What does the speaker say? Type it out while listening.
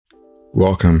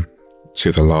Welcome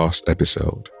to the last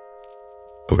episode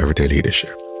of Everyday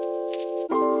Leadership.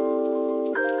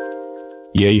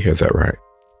 Yeah, you heard that right.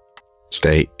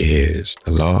 Today is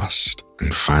the last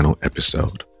and final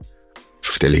episode of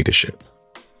Everyday Leadership.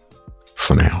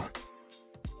 For now.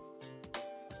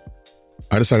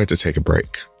 I decided to take a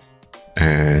break,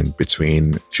 and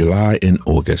between July and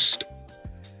August,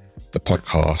 the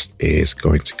podcast is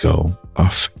going to go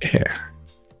off air.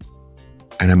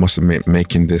 And I must admit,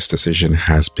 making this decision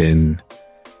has been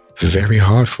very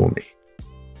hard for me.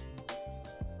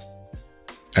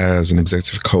 As an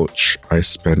executive coach, I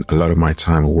spent a lot of my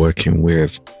time working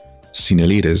with senior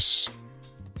leaders,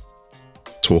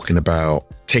 talking about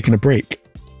taking a break,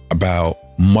 about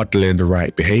modeling the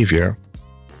right behavior.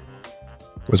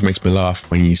 What makes me laugh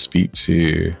when you speak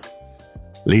to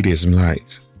leaders, I'm like,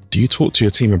 do you talk to your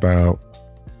team about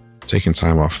taking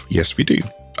time off? Yes, we do.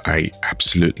 I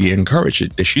absolutely encourage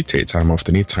it. They should take time off.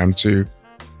 They need time to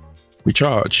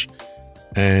recharge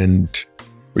and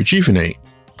rejuvenate.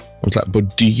 I was like,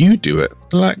 but do you do it?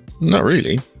 They're like, not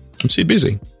really. I'm too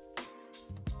busy.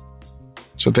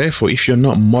 So therefore, if you're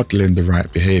not modeling the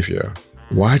right behavior,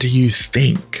 why do you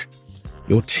think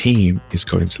your team is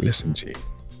going to listen to you?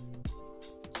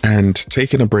 And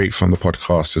taking a break from the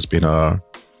podcast has been a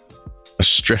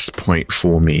stress point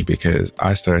for me, because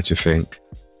I started to think,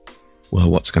 well,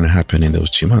 what's going to happen in those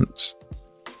 2 months?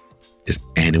 Is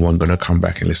anyone going to come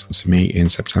back and listen to me in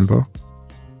September?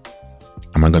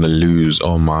 Am I going to lose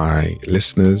all my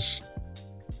listeners?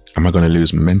 Am I going to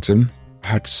lose momentum? I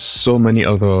had so many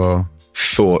other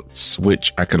thoughts,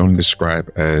 which I can only describe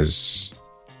as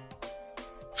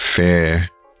fear,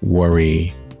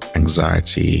 worry,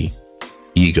 anxiety,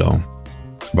 ego,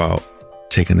 about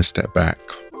taking a step back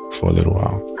for a little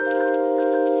while.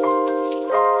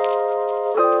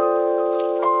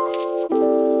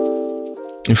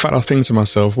 In fact, I was thinking to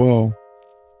myself, well,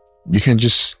 you can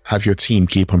just have your team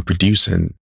keep on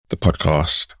producing the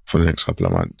podcast for the next couple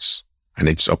of months, and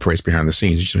it just operates behind the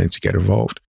scenes. You just need to get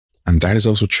involved. And that is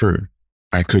also true.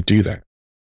 I could do that.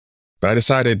 But I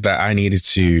decided that I needed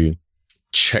to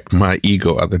check my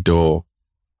ego at the door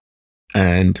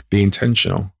and be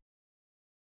intentional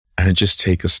and just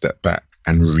take a step back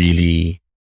and really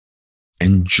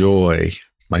enjoy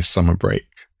my summer break.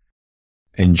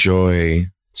 Enjoy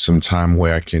some time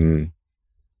where I can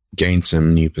gain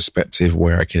some new perspective,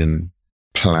 where I can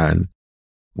plan,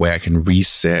 where I can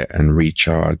reset and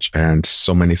recharge, and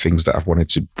so many things that I've wanted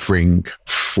to bring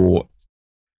forth.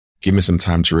 Give me some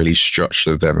time to really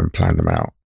structure them and plan them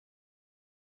out.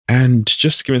 And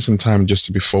just give me some time just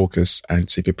to be focused and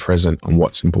to be present on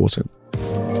what's important.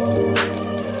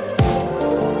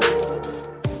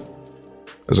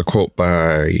 There's a quote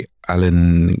by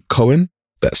Alan Cohen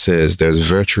that says, there's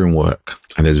virtue in work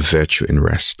and there's virtue in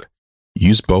rest.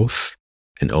 Use both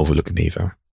and overlook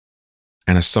neither.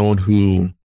 And as someone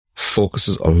who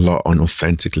focuses a lot on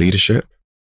authentic leadership,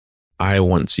 I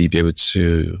want to be able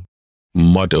to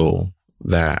model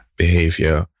that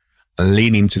behavior and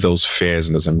lean into those fears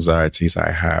and those anxieties I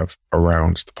have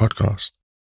around the podcast.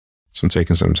 So I'm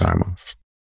taking some time off.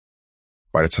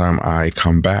 By the time I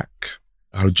come back,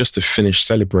 I'll just have finished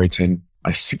celebrating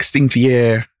my 16th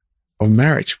year of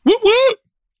marriage. Woo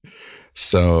woo!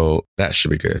 So that should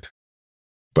be good.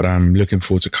 But I'm looking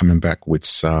forward to coming back with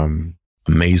some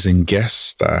amazing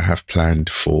guests that I have planned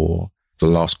for the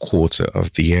last quarter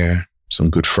of the year.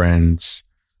 Some good friends,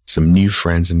 some new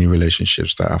friends and new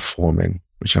relationships that are forming,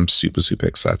 which I'm super, super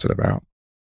excited about.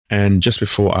 And just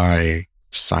before I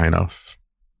sign off,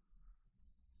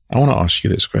 I want to ask you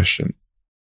this question.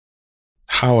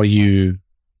 How are you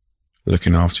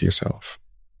looking after yourself?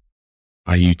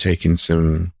 Are you taking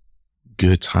some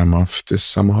good time off this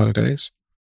summer holidays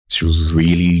to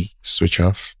really switch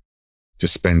off, to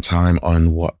spend time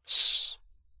on what's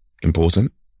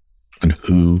important and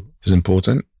who is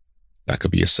important? That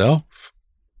could be yourself.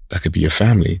 That could be your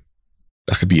family.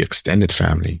 That could be your extended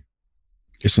family.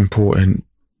 It's important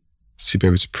to be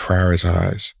able to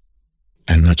prioritize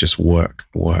and not just work.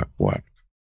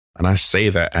 And I say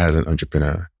that as an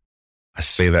entrepreneur. I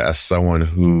say that as someone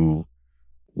who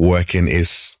working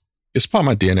is part of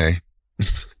my DNA.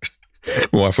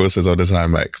 My wife always says all the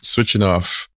time, like, switching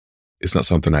off is not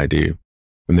something I do.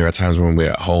 And there are times when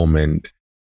we're at home and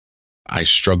I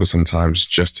struggle sometimes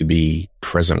just to be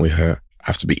present with her. I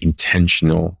have to be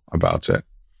intentional about it,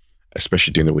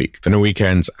 especially during the week. Then the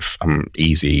weekends, I'm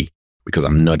easy because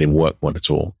I'm not in work mode at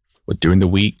all. But during the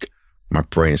week, my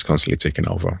brain is constantly taking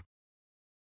over.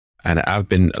 And I've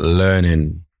been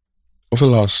learning over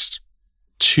the last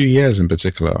 2 years in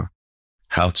particular,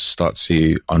 how to start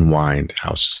to unwind,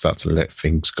 how to start to let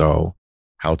things go,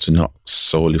 how to not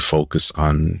solely focus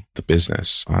on the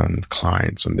business, on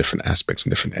clients, on different aspects in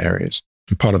different areas.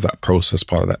 And part of that process,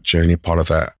 part of that journey, part of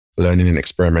that learning and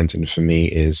experimenting for me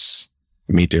is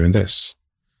me doing this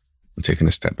and taking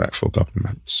a step back for a couple of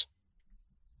months.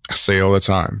 I say all the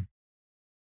time,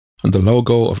 and the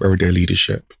logo of Everyday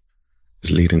Leadership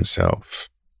is leading self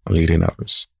and leading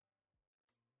others.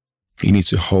 You need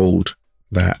to hold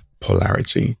that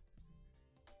polarity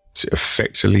to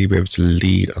effectively be able to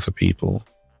lead other people.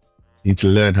 You need to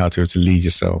learn how to lead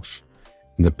yourself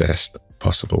in the best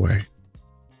possible way.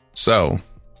 So,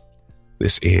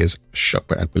 this is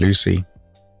Shokpe Agbelusi,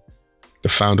 the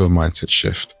founder of Mindset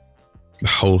Shift, the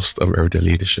host of Everyday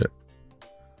Leadership,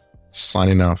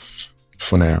 signing off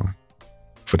for now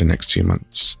for the next 2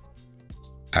 months.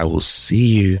 I will see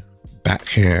you back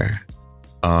here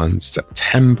on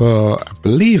September, I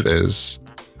believe is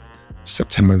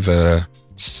September the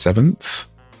 7th.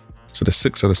 So the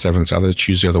 6th or the 7th, either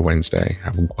Tuesday or the Wednesday. I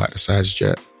haven't quite decided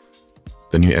yet.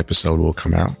 The new episode will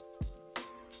come out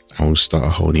and we'll start a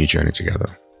whole new journey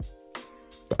together.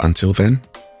 But until then,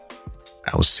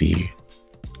 I will see you.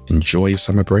 Enjoy your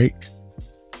summer break.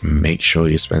 Make sure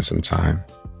you spend some time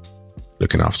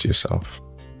looking after yourself.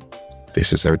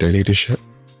 This is Everyday Leadership.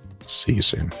 See you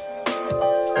soon.